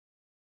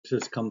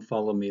This is Come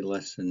Follow Me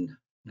lesson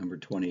number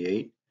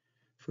 28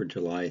 for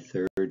July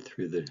 3rd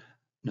through the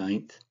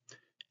 9th,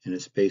 and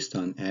it's based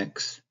on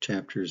Acts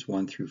chapters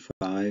 1 through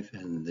 5,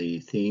 and the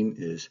theme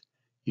is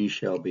Ye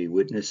shall be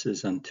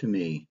witnesses unto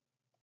me.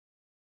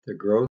 The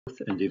growth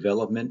and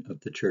development of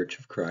the Church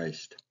of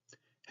Christ.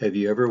 Have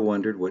you ever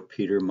wondered what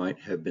Peter might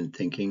have been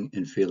thinking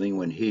and feeling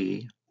when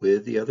he,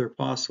 with the other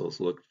apostles,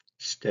 looked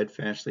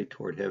steadfastly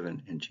toward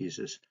heaven and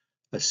Jesus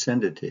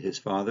ascended to his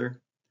Father?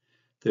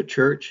 The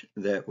church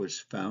that was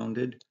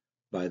founded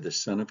by the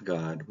Son of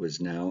God was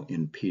now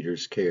in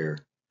Peter's care.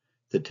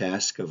 The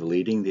task of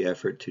leading the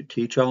effort to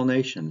teach all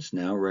nations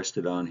now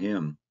rested on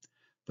him.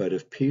 But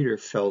if Peter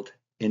felt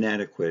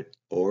inadequate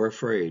or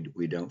afraid,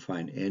 we don't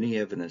find any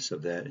evidence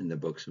of that in the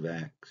books of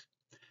Acts.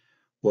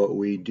 What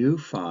we do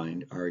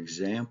find are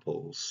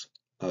examples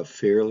of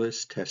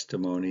fearless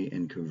testimony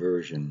and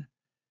conversion,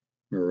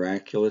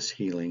 miraculous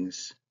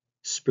healings,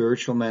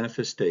 spiritual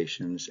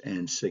manifestations,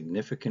 and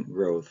significant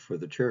growth for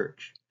the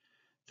church.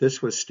 This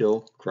was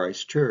still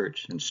Christ's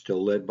church and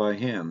still led by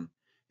him.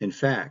 In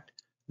fact,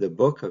 the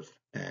book of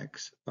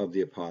Acts of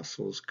the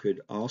Apostles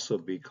could also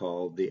be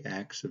called the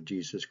Acts of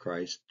Jesus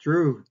Christ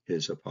through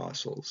his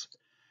apostles.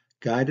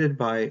 Guided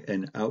by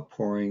an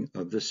outpouring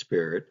of the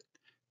Spirit,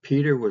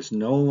 Peter was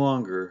no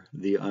longer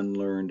the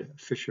unlearned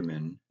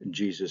fisherman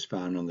Jesus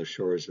found on the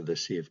shores of the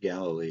Sea of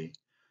Galilee,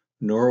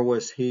 nor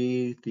was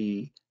he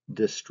the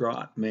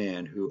distraught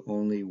man who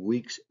only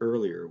weeks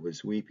earlier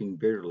was weeping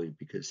bitterly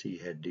because he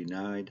had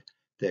denied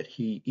that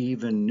he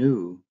even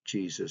knew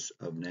Jesus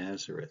of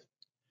Nazareth.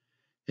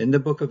 In the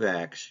book of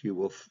Acts, you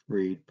will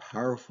read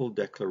powerful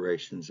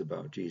declarations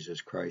about Jesus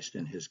Christ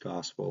and his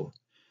gospel.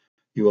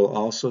 You will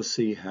also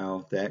see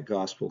how that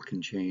gospel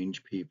can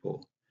change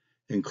people,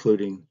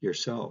 including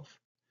yourself,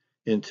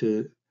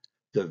 into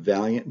the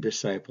valiant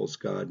disciples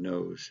God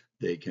knows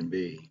they can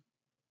be.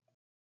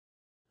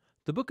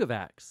 The Book of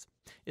Acts.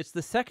 It's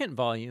the second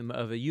volume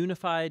of a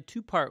unified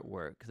two-part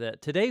work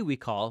that today we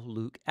call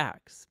Luke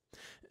Acts.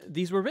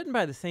 These were written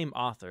by the same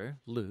author,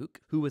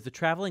 Luke, who was a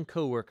traveling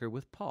co-worker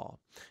with Paul.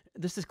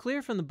 This is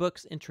clear from the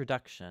book's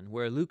introduction,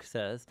 where Luke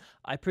says,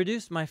 I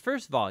produced my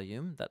first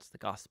volume, that's the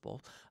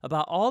Gospel,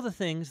 about all the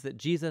things that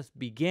Jesus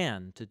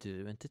began to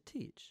do and to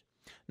teach.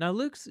 Now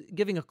Luke's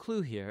giving a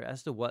clue here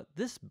as to what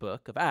this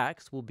book of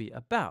Acts will be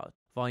about.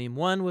 Volume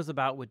 1 was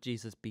about what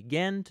Jesus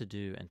began to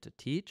do and to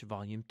teach.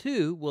 Volume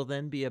 2 will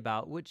then be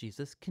about what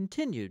Jesus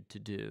continued to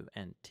do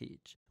and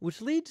teach.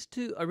 Which leads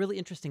to a really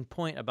interesting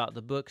point about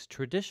the book's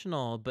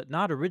traditional but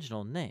not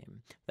original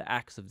name, the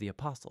Acts of the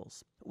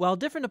Apostles. While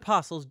different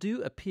apostles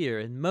do appear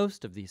in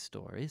most of these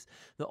stories,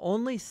 the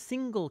only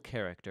single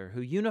character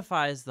who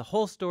unifies the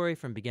whole story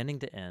from beginning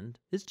to end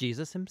is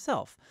Jesus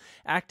himself,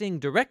 acting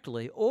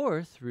directly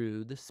or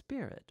through the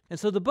Spirit. And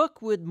so the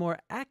book would more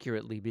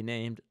accurately be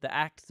named The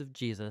Acts of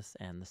Jesus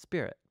and the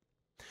Spirit.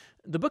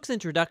 The book's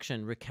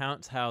introduction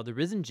recounts how the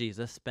risen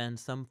Jesus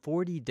spends some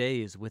 40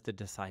 days with the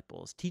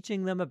disciples,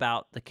 teaching them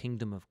about the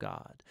kingdom of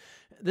God.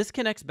 This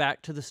connects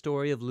back to the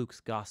story of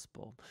Luke's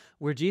gospel,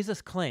 where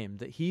Jesus claimed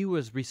that he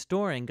was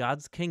restoring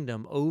God's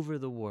kingdom over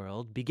the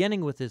world,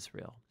 beginning with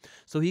Israel.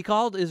 So he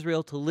called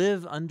Israel to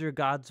live under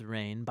God's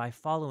reign by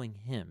following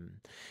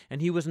him.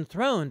 And he was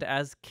enthroned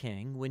as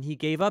king when he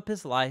gave up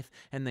his life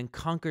and then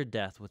conquered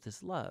death with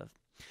his love.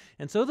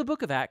 And so the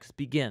book of Acts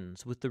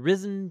begins with the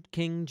risen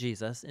King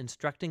Jesus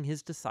instructing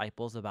his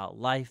disciples about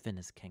life in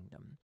his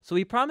kingdom. So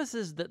he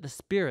promises that the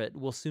Spirit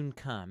will soon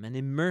come and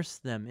immerse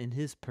them in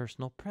his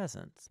personal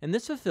presence. And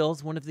this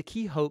fulfills one of the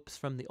key hopes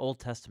from the Old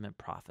Testament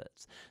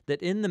prophets,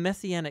 that in the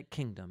Messianic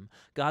kingdom,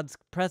 God's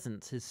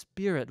presence, his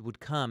Spirit, would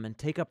come and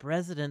take up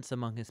residence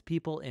among his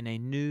people in a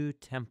new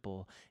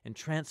temple and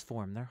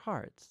transform their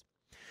hearts.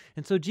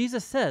 And so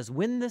Jesus says,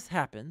 when this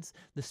happens,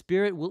 the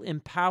Spirit will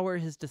empower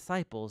his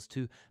disciples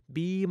to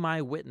be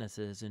my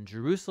witnesses in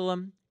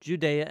Jerusalem,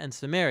 Judea, and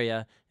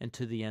Samaria, and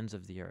to the ends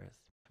of the earth.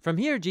 From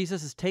here,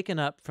 Jesus is taken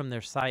up from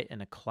their sight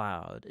in a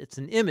cloud. It's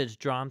an image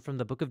drawn from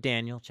the book of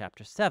Daniel,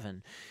 chapter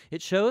 7.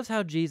 It shows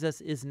how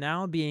Jesus is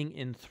now being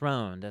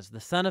enthroned as the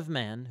Son of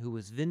Man who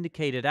was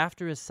vindicated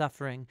after his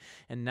suffering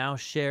and now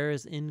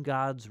shares in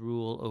God's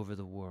rule over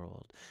the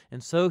world.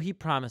 And so he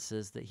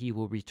promises that he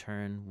will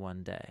return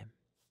one day.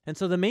 And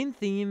so the main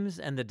themes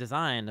and the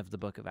design of the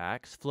book of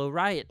Acts flow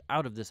right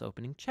out of this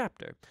opening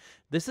chapter.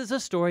 This is a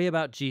story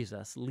about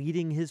Jesus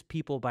leading his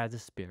people by the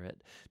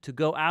Spirit to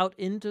go out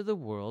into the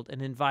world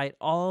and invite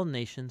all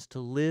nations to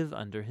live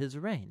under his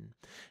reign.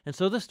 And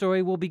so the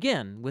story will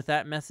begin with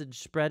that message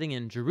spreading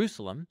in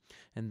Jerusalem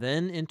and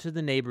then into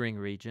the neighboring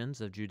regions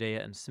of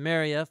Judea and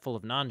Samaria full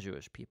of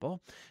non-Jewish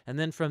people, and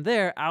then from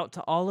there out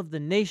to all of the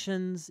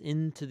nations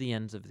into the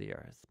ends of the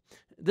earth.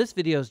 This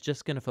video is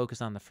just going to focus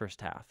on the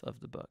first half of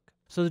the book.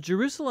 So the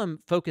Jerusalem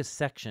focus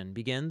section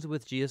begins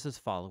with Jesus'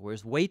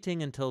 followers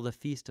waiting until the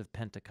Feast of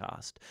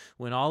Pentecost,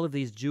 when all of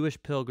these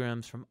Jewish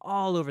pilgrims from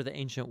all over the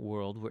ancient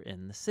world were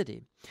in the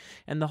city.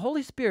 And the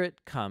Holy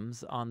Spirit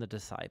comes on the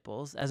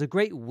disciples as a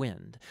great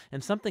wind,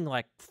 and something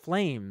like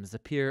flames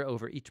appear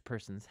over each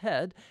person's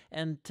head,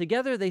 and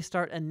together they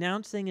start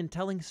announcing and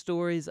telling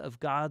stories of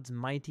God's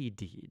mighty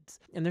deeds.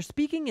 And they're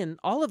speaking in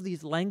all of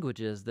these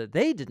languages that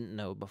they didn't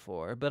know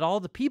before, but all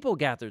the people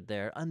gathered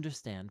there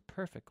understand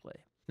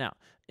perfectly. Now,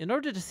 in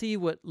order to see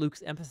what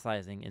Luke's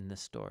emphasizing in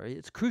this story,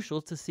 it's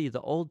crucial to see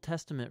the Old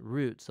Testament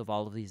roots of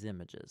all of these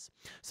images.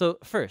 So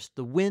first,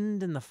 the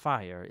wind and the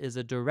fire is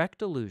a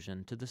direct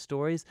allusion to the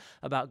stories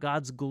about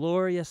God's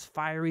glorious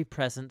fiery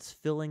presence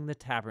filling the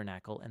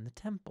tabernacle and the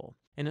temple.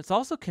 And it's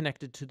also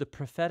connected to the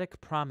prophetic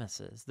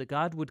promises that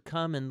God would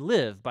come and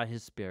live by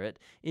his Spirit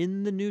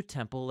in the new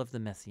temple of the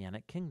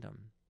Messianic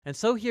kingdom. And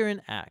so here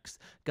in Acts,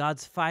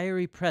 God's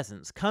fiery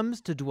presence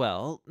comes to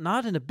dwell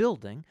not in a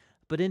building,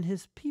 but in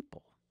his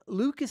people.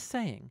 Luke is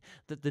saying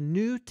that the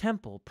new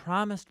temple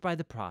promised by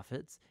the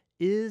prophets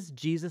is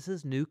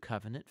Jesus' new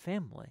covenant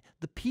family,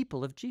 the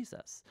people of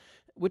Jesus,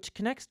 which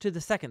connects to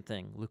the second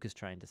thing Luke is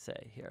trying to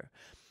say here.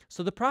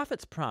 So the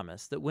prophets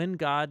promised that when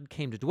God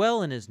came to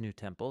dwell in his new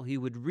temple, he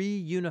would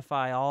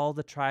reunify all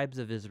the tribes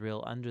of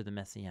Israel under the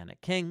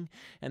Messianic king,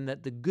 and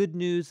that the good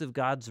news of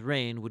God's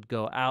reign would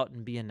go out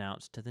and be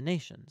announced to the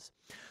nations.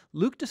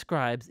 Luke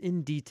describes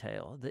in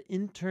detail the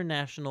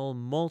international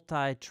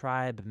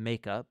multi-tribe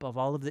makeup of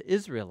all of the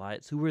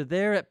Israelites who were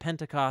there at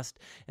Pentecost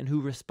and who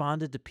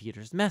responded to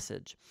Peter's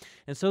message.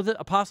 And so the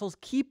apostles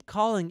keep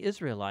calling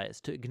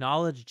Israelites to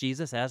acknowledge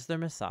Jesus as their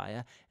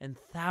Messiah, and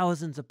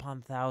thousands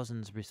upon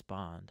thousands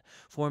respond,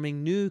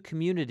 forming new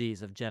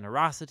communities of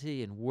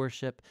generosity and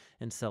worship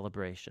and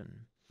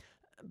celebration.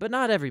 But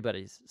not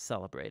everybody's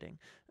celebrating.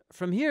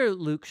 From here,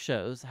 Luke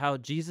shows how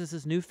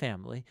Jesus' new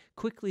family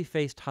quickly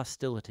faced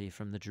hostility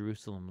from the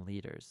Jerusalem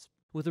leaders.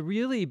 With a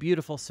really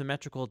beautiful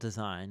symmetrical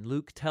design,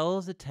 Luke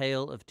tells a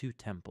tale of two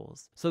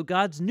temples. So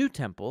God's new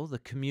temple, the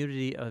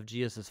community of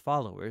Jesus'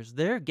 followers,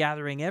 they're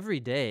gathering every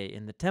day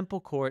in the temple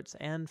courts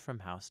and from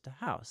house to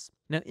house.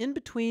 Now, in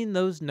between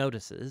those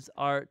notices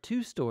are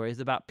two stories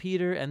about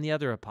Peter and the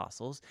other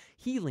apostles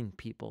healing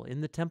people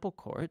in the temple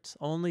courts,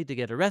 only to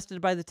get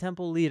arrested by the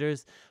temple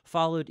leaders,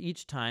 followed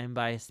each time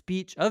by a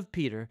speech of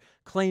Peter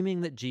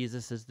claiming that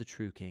Jesus is the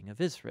true king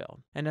of Israel.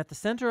 And at the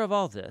center of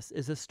all this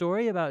is a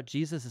story about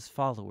Jesus'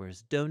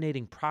 followers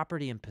donating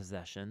property and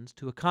possessions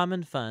to a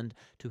common fund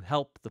to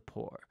help the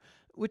poor,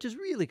 which is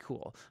really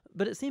cool,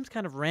 but it seems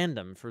kind of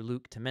random for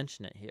Luke to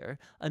mention it here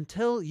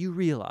until you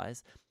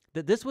realize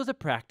that this was a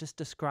practice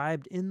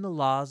described in the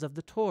laws of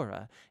the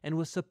Torah and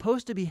was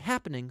supposed to be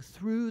happening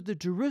through the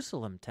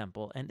Jerusalem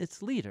temple and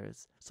its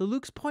leaders. So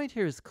Luke's point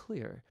here is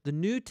clear. The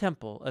new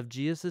temple of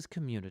Jesus'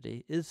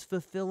 community is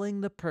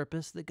fulfilling the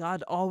purpose that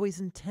God always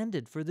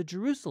intended for the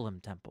Jerusalem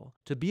temple,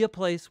 to be a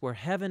place where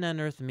heaven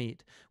and earth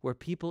meet, where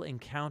people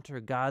encounter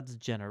God's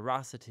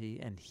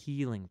generosity and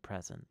healing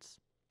presence.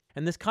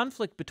 And this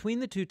conflict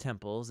between the two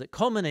temples, it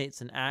culminates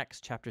in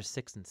Acts chapters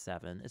 6 and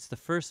 7. It's the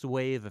first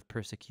wave of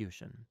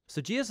persecution. So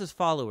Jesus'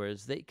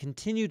 followers, they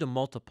continue to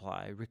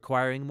multiply,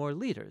 requiring more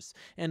leaders.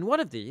 And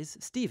one of these,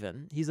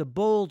 Stephen, he's a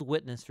bold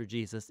witness for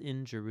Jesus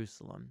in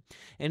Jerusalem.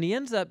 And he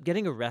ends up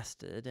getting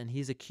arrested, and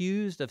he's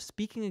accused of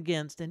speaking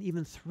against and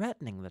even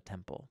threatening the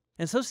temple.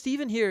 And so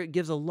Stephen here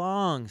gives a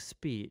long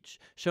speech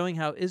showing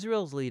how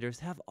Israel's leaders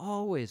have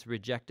always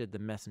rejected the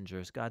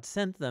messengers God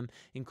sent them,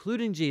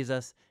 including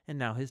Jesus and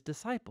now his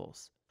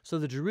disciples. So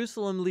the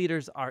Jerusalem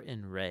leaders are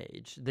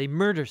enraged. They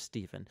murder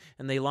Stephen,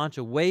 and they launch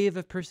a wave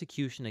of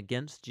persecution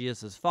against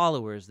Jesus'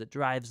 followers that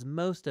drives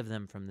most of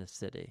them from the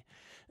city.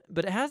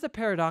 But it has a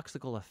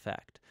paradoxical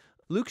effect.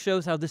 Luke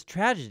shows how this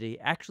tragedy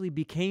actually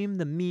became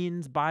the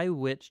means by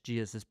which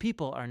Jesus'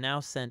 people are now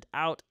sent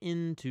out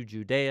into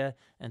Judea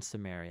and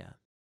Samaria.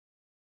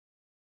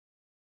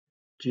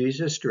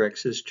 Jesus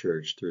directs his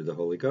church through the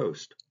Holy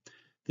Ghost.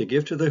 The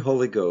gift of the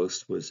Holy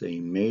Ghost was a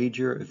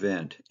major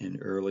event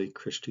in early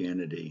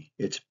Christianity.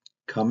 Its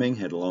coming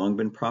had long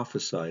been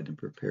prophesied and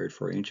prepared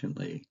for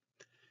anciently.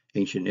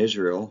 Ancient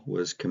Israel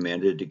was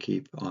commanded to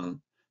keep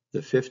on the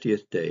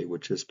 50th day,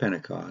 which is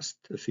Pentecost,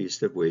 the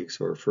Feast of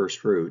Weeks or First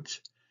Fruits.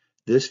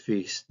 This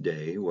feast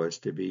day was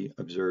to be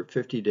observed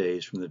 50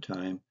 days from the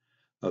time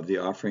of the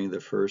offering of the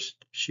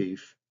first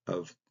sheaf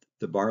of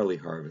the barley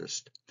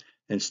harvest.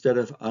 Instead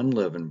of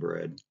unleavened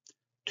bread,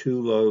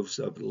 2 loaves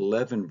of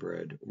leavened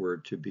bread were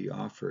to be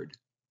offered.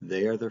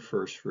 They are the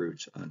first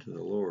fruits unto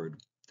the Lord.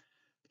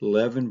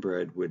 Leavened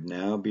bread would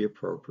now be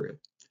appropriate.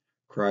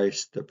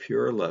 Christ, the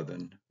pure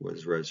leaven,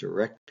 was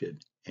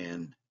resurrected,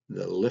 and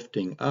the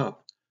lifting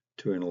up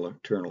to an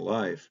eternal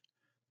life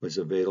was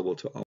available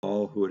to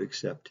all who would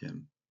accept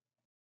him.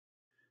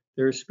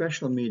 There is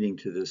special meaning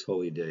to this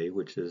holy day,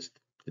 which is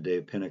the day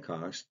of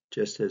Pentecost,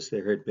 just as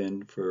there had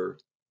been for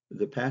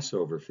the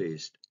Passover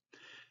feast.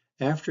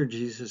 After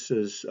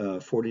Jesus'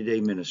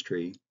 40-day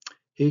ministry,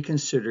 he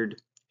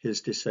considered his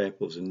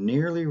disciples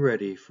nearly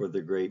ready for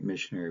the great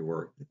missionary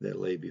work that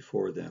lay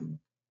before them.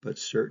 but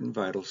certain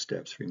vital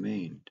steps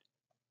remained.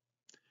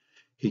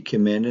 He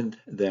commanded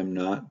them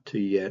not to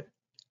yet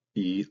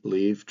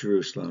leave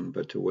Jerusalem,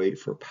 but to wait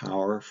for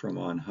power from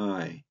on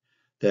high,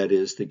 that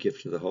is, the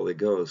gift of the Holy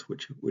Ghost,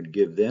 which would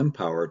give them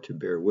power to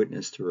bear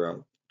witness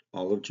throughout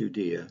all of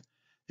Judea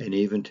and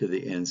even to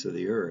the ends of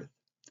the earth.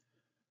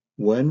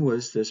 When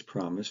was this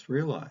promise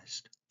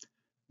realized?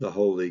 The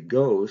Holy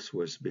Ghost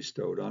was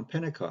bestowed on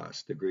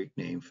Pentecost, the Greek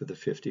name for the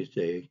 50th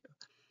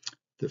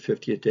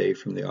day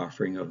from the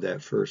offering of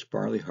that first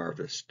barley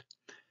harvest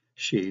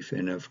sheaf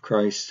and of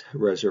Christ's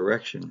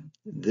resurrection.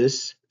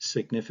 This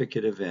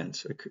significant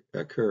event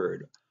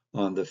occurred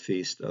on the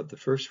Feast of the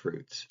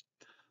Firstfruits.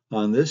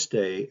 On this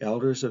day,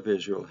 elders of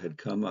Israel had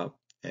come up,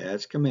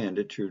 as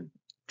commanded, to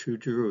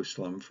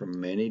Jerusalem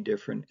from many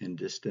different and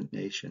distant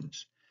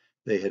nations.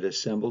 They had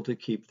assembled to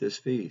keep this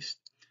feast.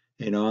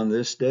 And on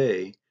this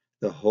day,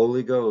 the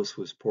Holy Ghost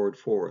was poured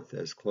forth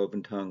as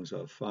cloven tongues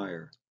of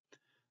fire.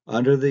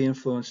 Under the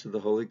influence of the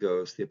Holy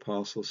Ghost, the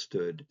apostles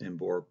stood and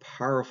bore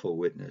powerful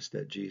witness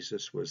that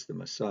Jesus was the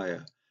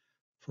Messiah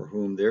for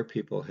whom their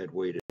people had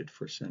waited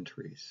for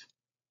centuries.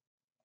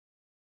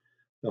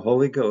 The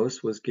Holy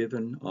Ghost was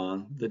given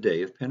on the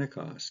day of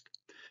Pentecost.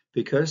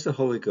 Because the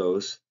Holy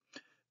Ghost,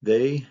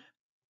 they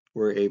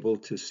were able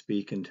to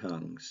speak in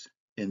tongues,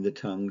 in the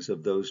tongues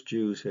of those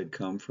Jews who had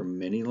come from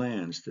many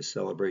lands to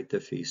celebrate the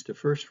Feast of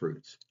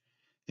Firstfruits.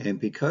 And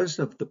because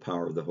of the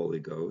power of the Holy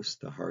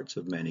Ghost, the hearts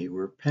of many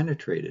were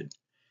penetrated.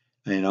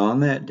 And on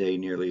that day,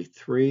 nearly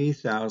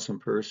 3,000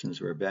 persons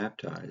were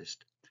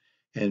baptized,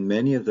 and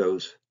many of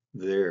those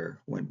there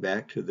went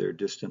back to their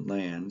distant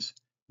lands,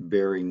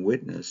 bearing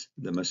witness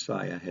the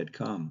Messiah had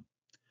come.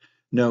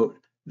 Note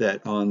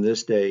that on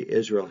this day,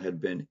 Israel had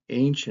been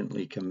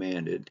anciently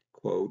commanded,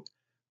 quote,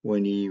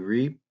 "When ye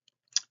reap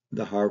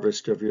the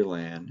harvest of your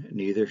land,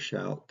 neither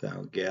shalt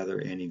thou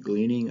gather any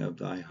gleaning of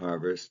thy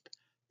harvest,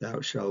 thou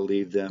shalt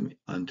leave them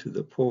unto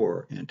the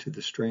poor and to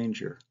the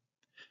stranger."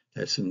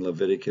 That's in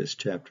Leviticus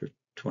chapter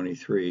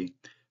 23,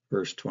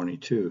 verse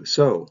 22.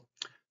 So,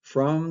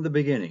 from the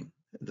beginning,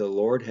 the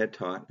Lord had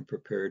taught and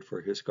prepared for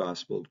his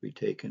gospel to be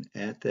taken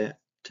at that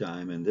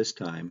time and this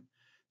time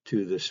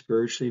to the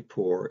spiritually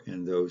poor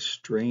and those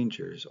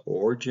strangers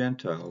or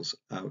Gentiles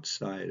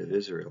outside of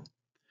Israel.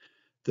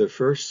 The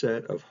first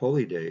set of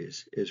holy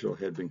days Israel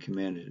had been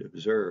commanded to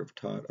observe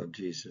taught of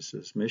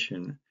Jesus'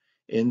 mission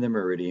in the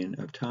meridian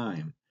of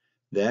time.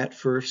 That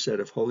first set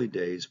of holy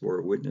days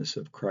bore witness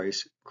of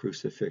Christ's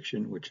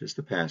crucifixion, which is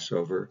the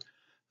Passover,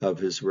 of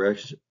his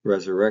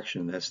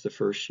resurrection, that's the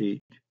first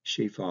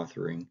sheaf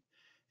offering,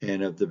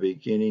 and of the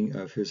beginning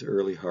of his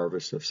early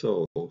harvest of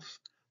souls,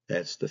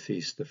 that's the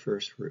Feast of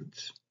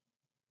Firstfruits.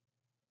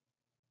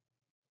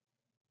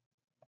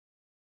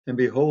 And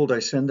behold, I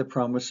send the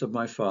promise of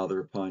my Father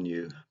upon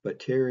you, but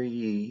tarry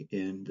ye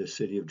in the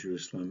city of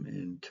Jerusalem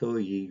until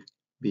ye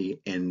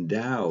be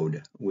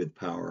endowed with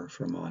power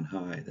from on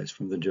high. That's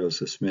from the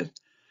Joseph Smith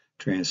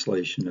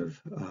translation of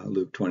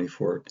Luke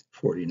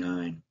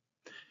 24:49.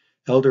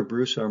 Elder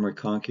Bruce R.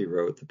 McConkie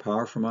wrote, "The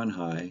power from on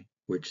high,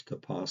 which the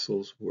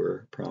apostles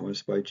were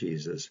promised by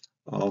Jesus,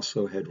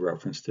 also had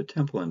reference to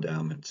temple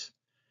endowments."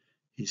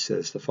 He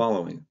says the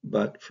following,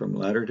 "But from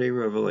latter-day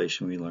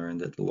revelation we learn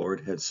that the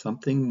Lord had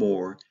something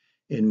more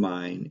in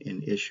mind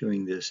in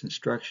issuing this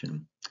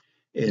instruction.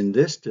 In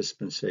this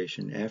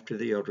dispensation, after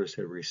the elders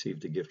had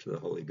received the gift of the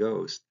Holy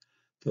Ghost,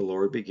 the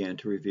Lord began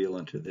to reveal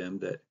unto them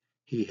that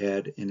he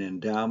had an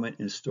endowment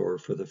in store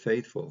for the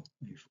faithful."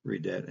 You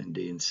read that in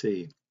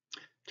D&C,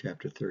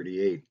 chapter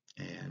 38,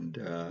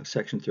 and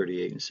section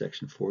 38 and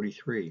section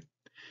 43.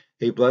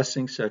 "A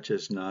blessing such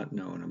as not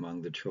known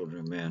among the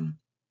children of men."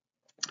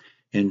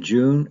 In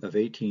June of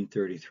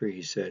 1833,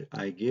 he said,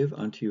 "I give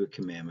unto you a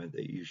commandment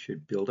that you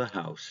should build a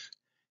house,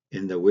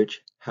 in the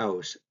which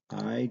house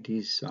I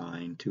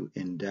design to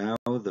endow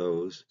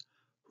those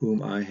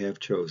whom I have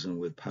chosen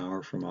with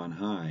power from on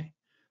high.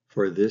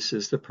 For this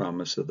is the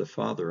promise of the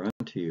Father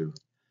unto you.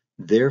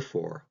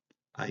 Therefore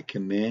I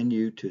command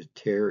you to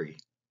tarry,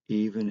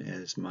 even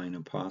as mine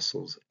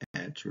apostles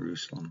at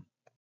Jerusalem."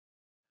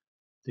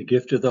 The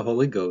gift of the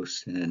Holy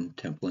Ghost and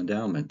temple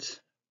endowments.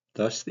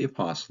 Thus the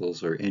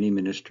apostles, or any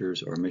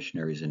ministers or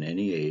missionaries in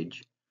any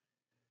age,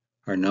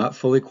 are not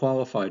fully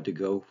qualified to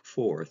go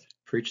forth,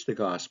 preach the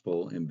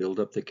gospel, and build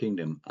up the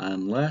kingdom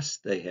unless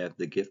they have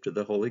the gift of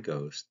the Holy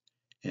Ghost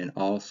and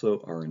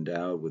also are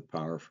endowed with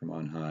power from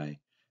on high,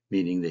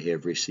 meaning they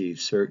have received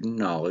certain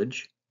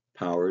knowledge,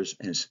 powers,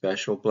 and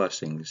special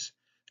blessings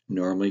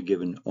normally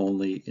given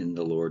only in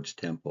the Lord's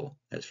temple.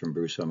 That's from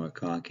Bruce R.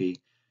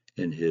 McConkie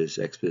in his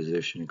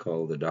exposition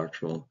called the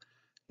Doctrinal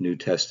New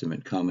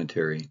Testament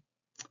Commentary.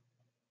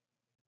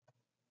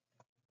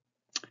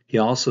 He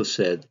also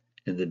said,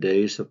 in the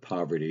days of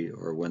poverty,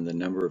 or when the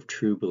number of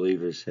true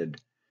believers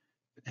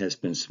has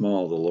been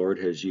small, the Lord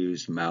has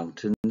used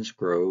mountains,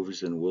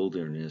 groves, and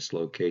wilderness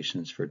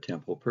locations for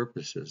temple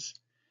purposes.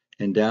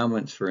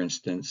 Endowments, for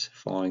instance,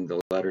 following the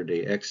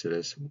latter-day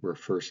Exodus, were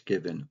first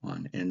given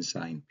on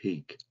Ensign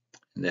Peak.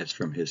 And that's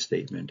from his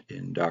statement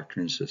in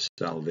Doctrines of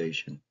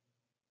Salvation.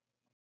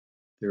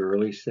 the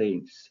early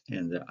saints,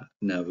 and the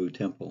Nauvoo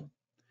Temple.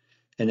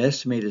 An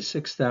estimated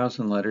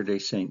 6,000 Latter-day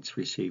Saints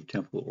received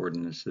temple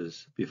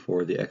ordinances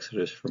before the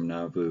exodus from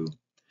Nauvoo.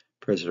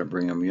 President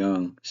Brigham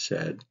Young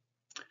said,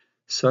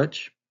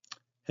 "Such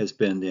has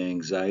been the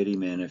anxiety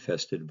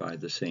manifested by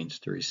the saints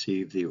to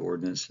receive the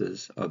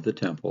ordinances of the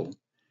temple,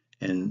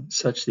 and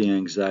such the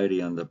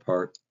anxiety on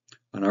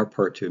our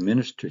part to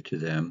minister to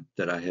them,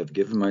 that I have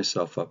given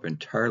myself up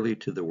entirely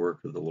to the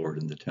work of the Lord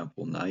in the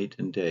temple night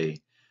and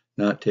day,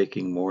 not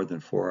taking more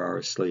than 4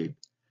 hours sleep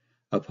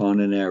upon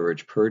an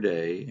average per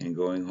day, and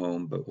going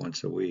home but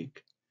once a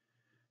week."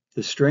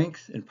 The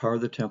strength and power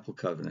of the temple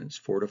covenants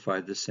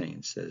fortified the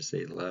saints as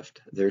they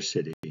left their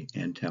city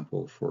and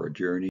temple for a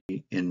journey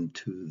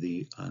into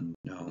the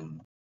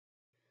unknown.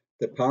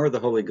 The power of the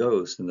Holy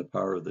Ghost and the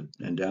power of the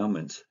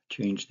endowments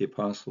changed the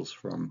apostles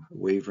from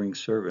wavering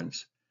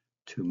servants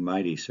to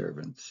mighty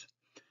servants.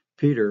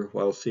 Peter,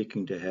 while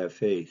seeking to have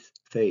faith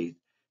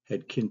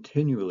had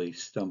continually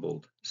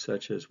stumbled,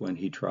 such as when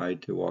he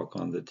tried to walk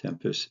on the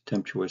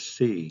tempestuous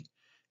sea,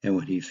 and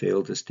when he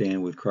failed to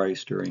stand with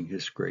Christ during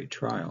his great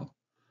trial.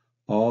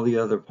 All the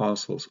other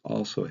apostles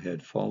also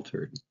had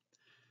faltered.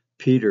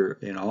 Peter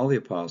and all the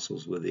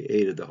apostles, with the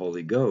aid of the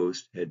Holy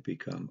Ghost, had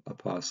become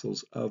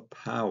apostles of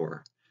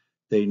power.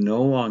 They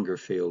no longer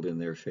failed in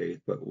their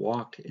faith, but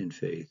walked in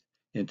faith,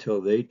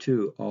 until they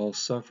too all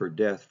suffered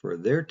death for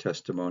their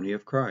testimony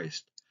of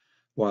Christ.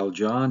 While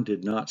John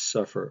did not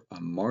suffer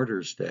a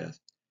martyr's death,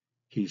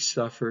 he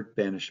suffered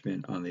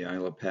banishment on the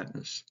Isle of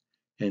Patmos,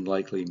 and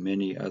likely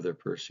many other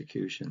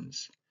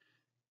persecutions.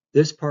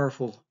 This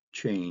powerful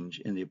change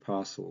in the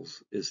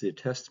apostles is the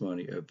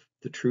testimony of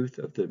the truth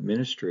of the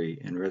ministry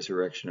and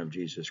resurrection of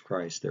Jesus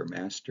Christ, their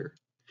master.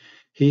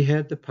 He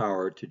had the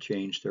power to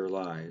change their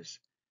lives,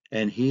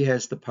 and he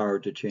has the power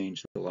to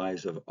change the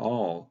lives of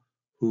all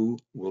who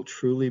will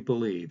truly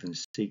believe and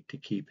seek to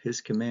keep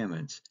his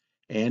commandments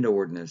and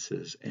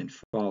ordinances and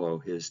follow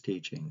his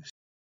teachings.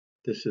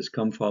 This is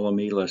Come Follow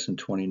Me, Lesson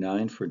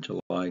 29 for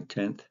July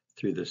 10th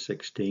through the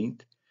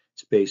 16th.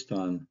 It's based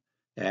on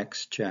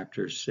Acts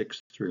chapters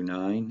 6 through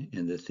 9,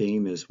 and the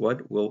theme is,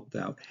 "What wilt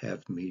thou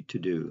have me to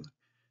do?"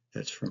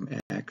 That's from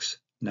Acts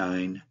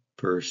 9,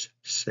 verse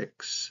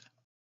 6.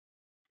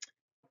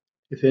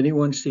 If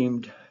anyone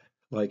seemed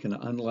like an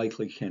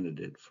unlikely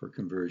candidate for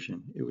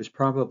conversion, it was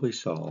probably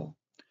Saul,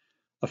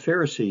 a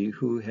Pharisee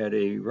who had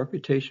a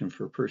reputation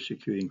for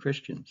persecuting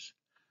Christians.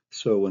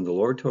 So when the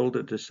Lord told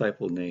a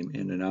disciple named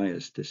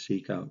Ananias to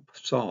seek out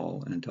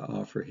Saul and to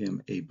offer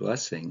him a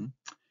blessing,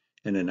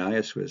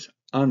 Ananias was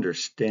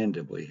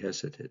understandably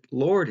hesitant.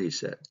 "Lord," he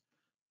said,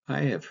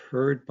 "I have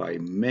heard by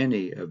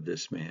many of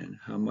this man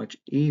how much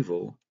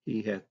evil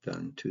he hath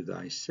done to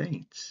thy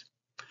saints."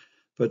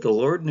 But the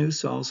Lord knew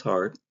Saul's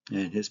heart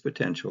and his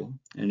potential,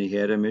 and he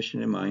had a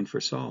mission in mind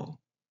for Saul.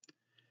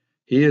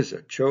 "He is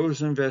a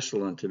chosen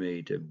vessel unto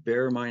me to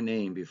bear my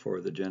name before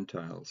the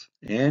Gentiles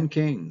and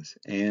kings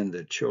and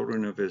the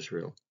children of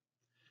Israel."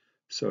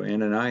 So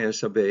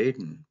Ananias obeyed,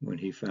 and when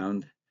he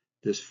found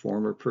this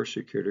former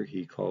persecutor,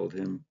 he called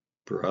him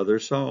Brother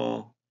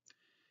Saul.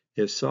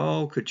 If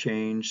Saul could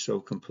change so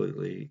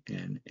completely,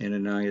 and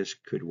Ananias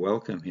could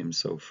welcome him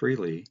so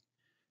freely,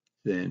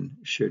 then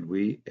should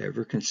we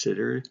ever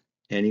consider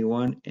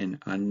anyone an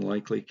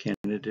unlikely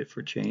candidate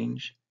for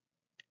change,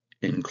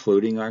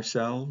 including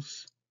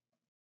ourselves?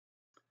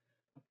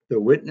 The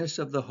witness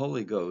of the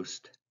Holy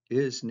Ghost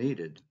is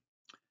needed.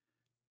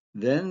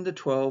 Then the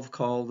 12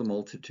 called the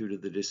multitude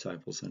of the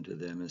disciples unto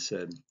them and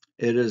said,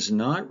 "It is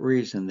not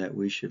reason that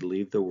we should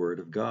leave the word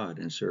of God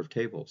and serve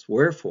tables.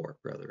 Wherefore,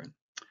 brethren,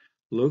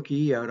 look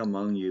ye out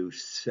among you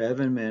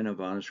 7 men of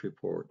honest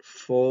report,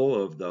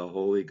 full of the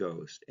Holy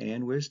Ghost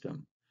and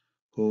wisdom,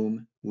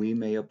 whom we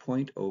may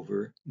appoint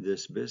over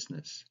this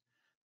business.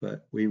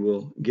 But we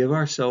will give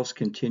ourselves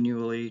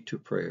continually to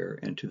prayer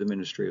and to the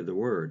ministry of the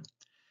word."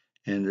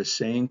 And the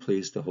saying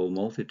pleased the whole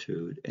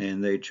multitude,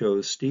 and they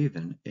chose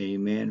Stephen, a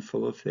man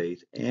full of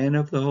faith and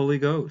of the Holy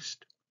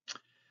Ghost.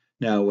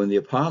 Now when the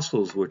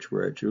apostles which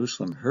were at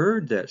Jerusalem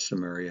heard that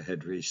Samaria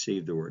had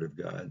received the word of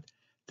God,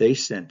 they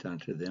sent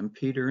unto them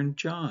Peter and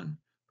John,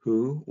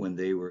 who, when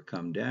they were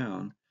come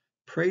down,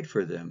 prayed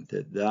for them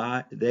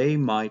that they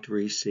might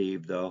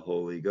receive the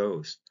Holy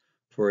Ghost.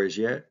 For as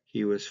yet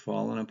he was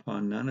fallen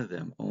upon none of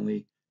them,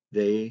 only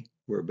they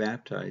were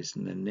baptized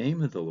in the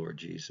name of the Lord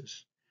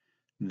Jesus.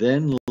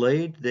 Then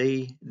laid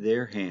they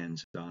their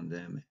hands on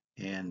them,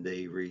 and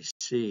they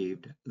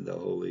received the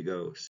Holy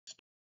Ghost.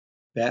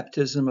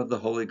 Baptism of the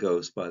Holy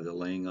Ghost by the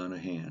laying on of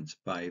hands,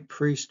 by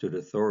priesthood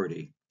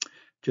authority.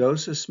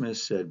 Joseph Smith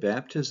said,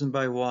 "Baptism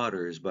by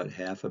water is but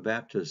half a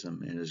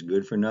baptism, and is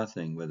good for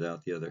nothing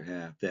without the other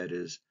half, that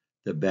is,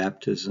 the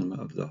baptism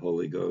of the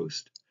Holy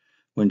Ghost."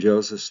 When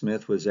Joseph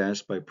Smith was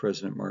asked by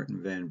President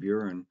Martin Van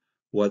Buren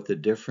what the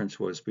difference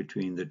was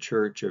between the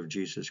Church of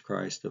Jesus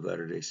Christ of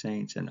Latter-day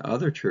Saints and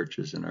other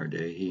churches in our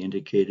day, he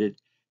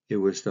indicated it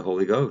was the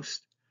Holy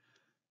Ghost.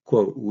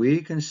 Quote,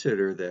 "We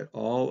consider that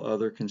all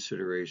other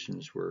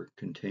considerations were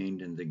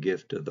contained in the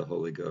gift of the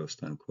Holy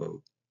Ghost,"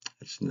 unquote.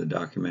 That's in the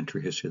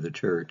documentary History of the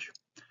Church.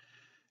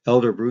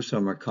 Elder Bruce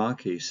O.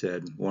 McConkie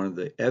said, one of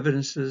the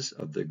evidences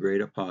of the great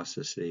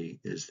apostasy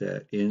is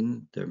that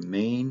in the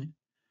main,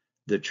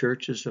 the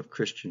churches of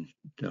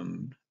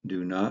Christendom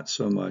do not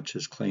so much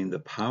as claim the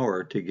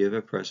power to give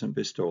a present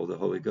bestowal of the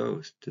Holy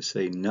Ghost, to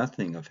say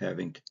nothing of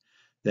having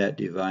that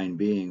divine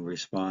being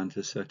respond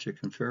to such a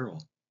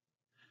conferral.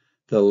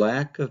 The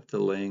lack of the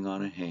laying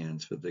on of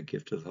hands for the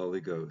gift of the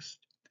Holy Ghost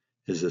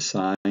is a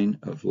sign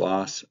of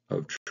loss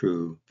of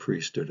true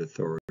priesthood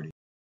authority.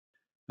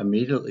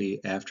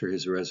 Immediately after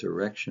his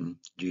resurrection,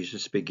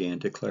 Jesus began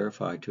to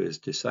clarify to his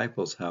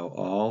disciples how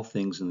all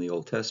things in the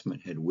Old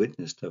Testament had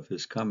witnessed of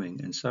his coming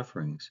and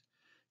sufferings.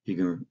 You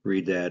can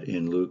read that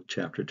in Luke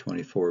chapter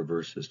 24,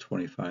 verses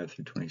 25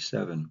 through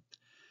 27.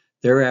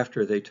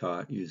 Thereafter, they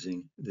taught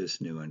using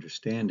this new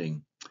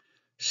understanding.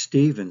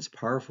 Stephen's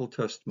powerful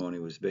testimony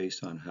was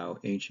based on how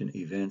ancient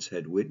events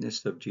had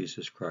witnessed of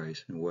Jesus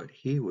Christ and what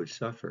he would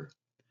suffer.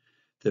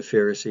 The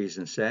Pharisees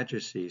and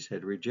Sadducees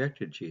had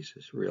rejected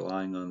Jesus,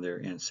 relying on their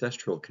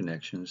ancestral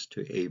connections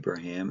to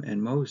Abraham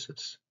and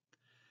Moses.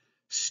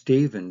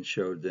 Stephen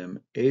showed them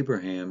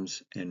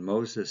Abraham's and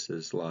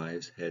Moses'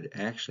 lives had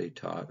actually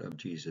taught of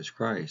Jesus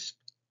Christ.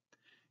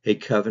 A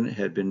covenant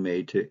had been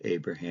made to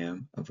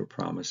Abraham of a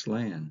promised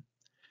land.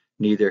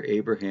 Neither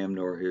Abraham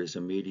nor his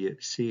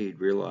immediate seed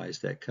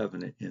realized that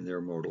covenant in their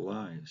mortal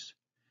lives.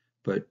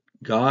 But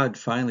God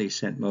finally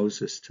sent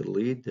Moses to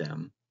lead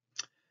them,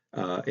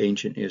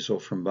 ancient Israel,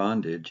 from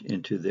bondage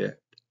into the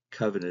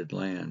covenanted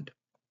land.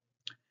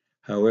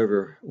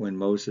 However, when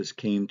Moses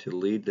came to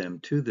lead them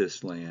to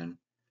this land,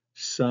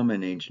 some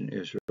in ancient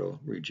Israel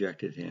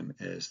rejected him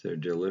as their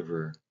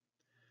deliverer.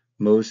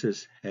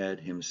 Moses had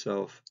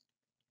himself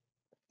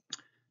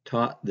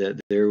taught that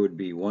there would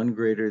be one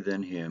greater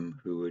than him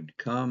who would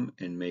come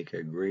and make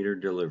a greater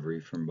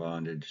delivery from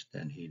bondage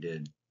than he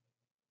did.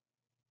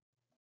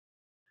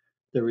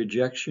 The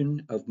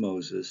rejection of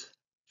Moses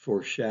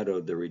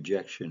foreshadowed the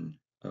rejection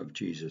of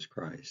Jesus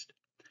Christ.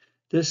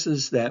 This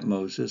is that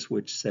Moses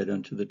which said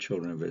unto the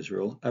children of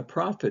Israel, A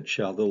prophet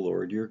shall the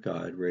Lord your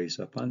God raise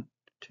up unto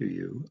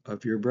you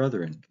of your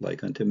brethren,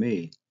 like unto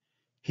me.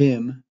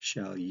 Him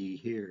shall ye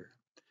hear.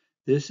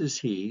 This is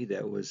he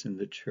that was in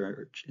the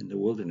church in the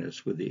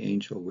wilderness with the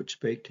angel which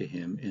spake to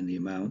him in the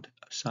Mount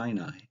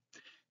Sinai,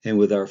 and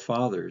with our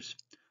fathers,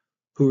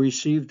 who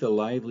received the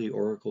lively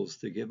oracles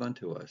to give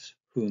unto us,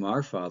 whom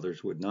our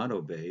fathers would not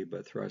obey,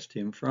 but thrust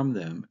him from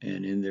them,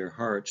 and in their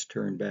hearts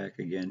turned back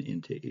again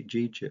into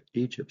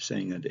Egypt,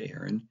 saying unto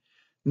Aaron,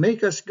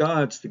 Make us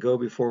gods to go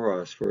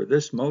before us, for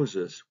this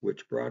Moses,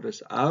 which brought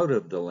us out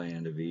of the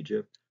land of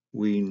Egypt,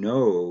 we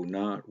know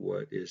not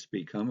what is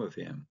become of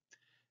him.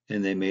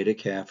 And they made a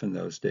calf in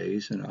those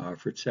days, and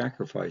offered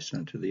sacrifice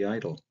unto the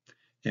idol,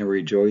 and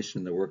rejoiced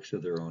in the works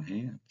of their own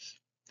hands.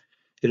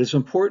 It is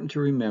important to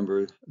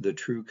remember the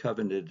true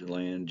covenanted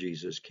land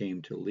Jesus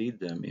came to lead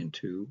them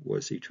into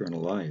was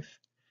eternal life,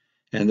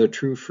 and the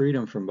true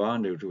freedom from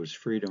bondage was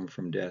freedom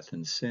from death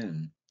and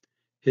sin.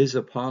 His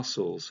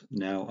apostles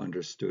now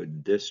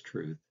understood this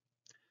truth.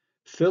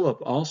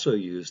 Philip also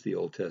used the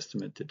Old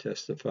Testament to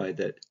testify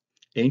that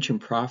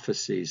ancient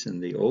prophecies in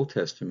the Old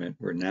Testament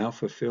were now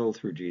fulfilled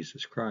through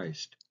Jesus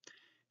Christ.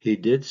 He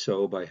did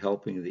so by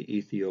helping the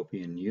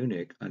Ethiopian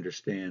eunuch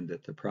understand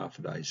that the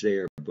prophet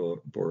Isaiah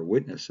bore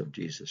witness of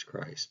Jesus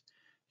Christ.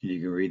 And you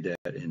can read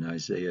that in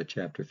Isaiah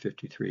chapter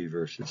 53,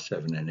 verses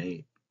 7 and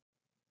 8.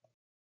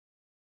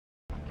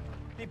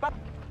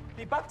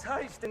 Be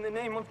baptized in the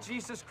name of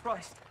Jesus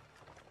Christ.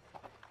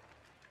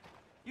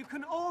 You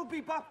can all be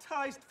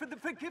baptized for the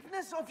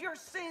forgiveness of your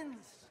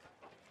sins.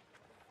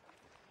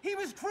 He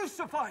was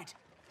crucified,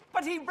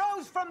 but he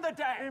rose from the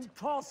dead.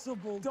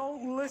 Impossible.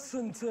 Don't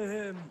listen to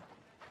him.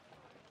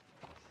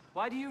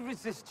 Why do you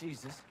resist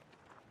Jesus?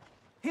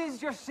 He is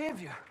your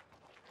savior.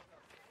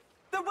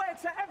 The way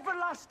to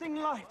everlasting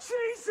life.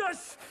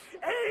 Jesus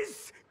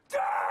is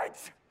dead!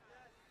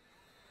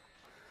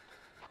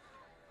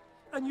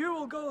 And you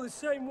will go the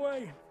same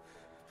way.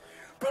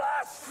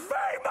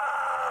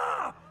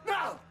 Blasphemer!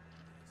 No!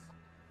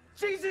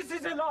 Jesus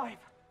is alive.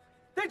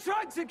 They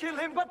tried to kill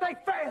him, but they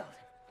failed.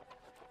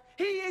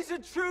 He is a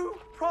true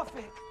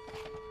prophet.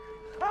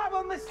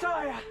 Our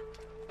Messiah.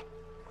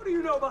 What do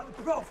you know about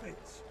the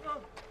prophets?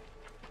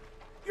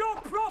 Your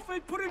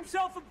prophet put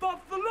himself above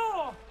the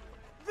law.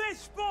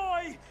 This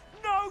boy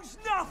knows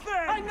nothing.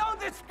 I know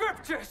the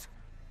scriptures.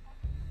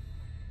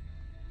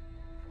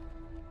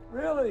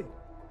 Really?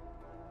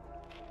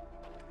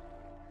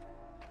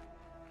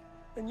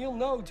 And you'll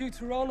know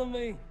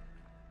Deuteronomy.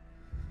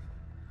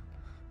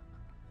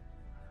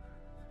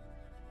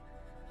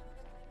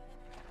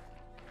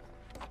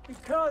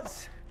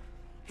 Because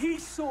he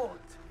sought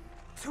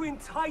to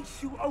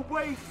entice you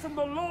away from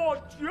the Lord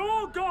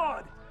your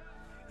God.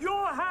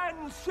 Your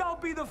hands shall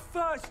be the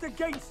first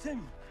against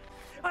him,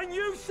 and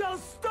you shall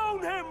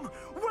stone him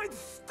with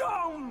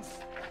stones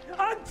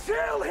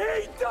until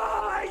he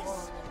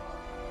dies!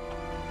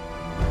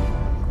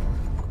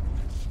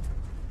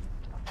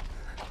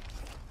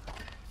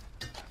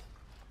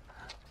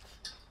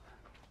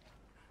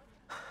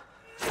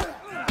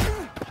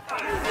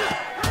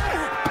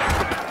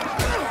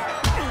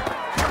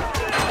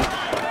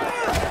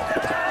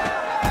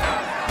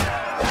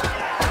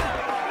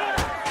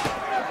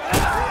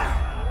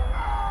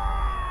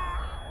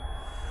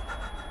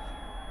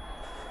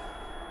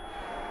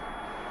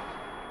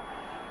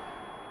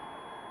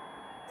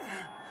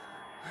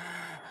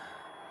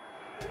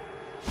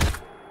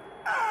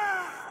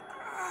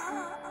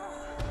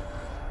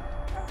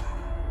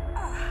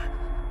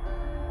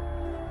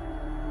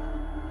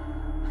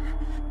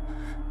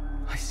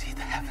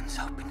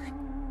 heavens opening.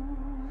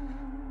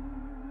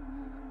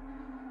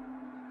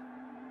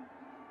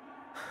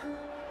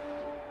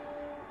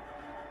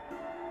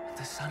 And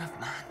the Son of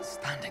Man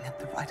standing at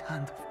the right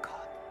hand of God.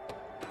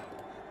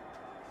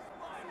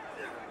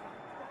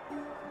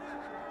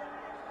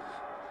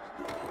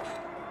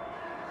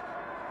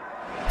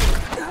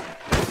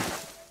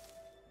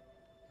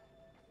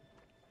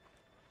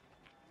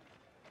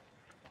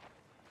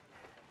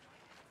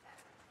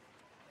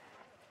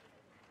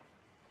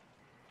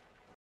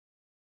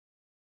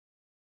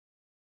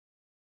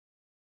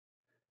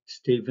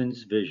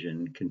 Stephen's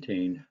vision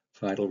contained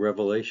vital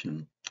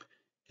revelation.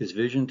 His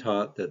vision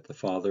taught that the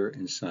Father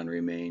and Son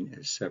remain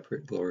as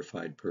separate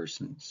glorified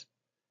persons.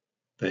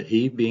 But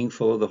he, being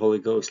full of the Holy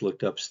Ghost,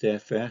 looked up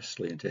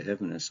steadfastly into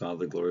heaven and saw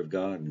the glory of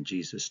God and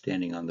Jesus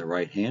standing on the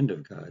right hand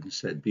of God, and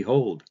said,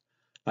 Behold,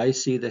 I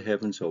see the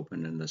heavens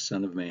open and the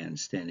Son of Man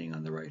standing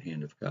on the right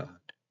hand of God.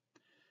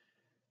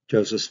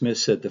 Joseph Smith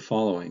said the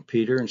following: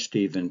 Peter and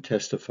Stephen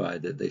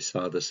testified that they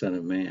saw the Son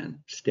of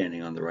Man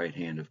standing on the right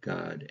hand of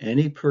God.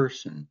 Any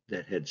person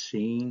that had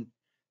seen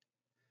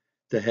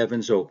the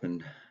heavens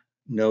opened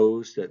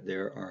knows that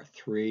there are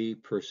three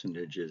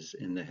personages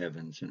in the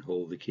heavens and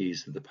hold the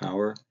keys of the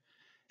power,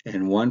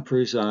 and one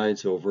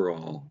presides over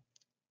all.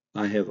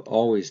 I have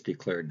always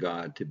declared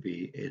God to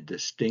be a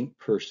distinct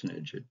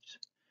personage,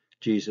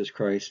 Jesus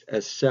Christ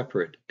a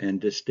separate and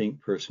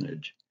distinct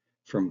personage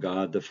from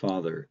God the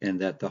Father,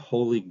 and that the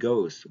Holy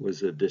Ghost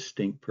was a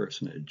distinct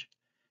personage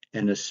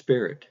and a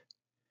spirit.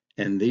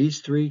 And these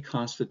three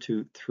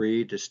constitute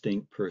three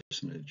distinct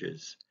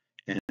personages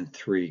and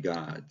three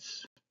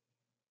gods.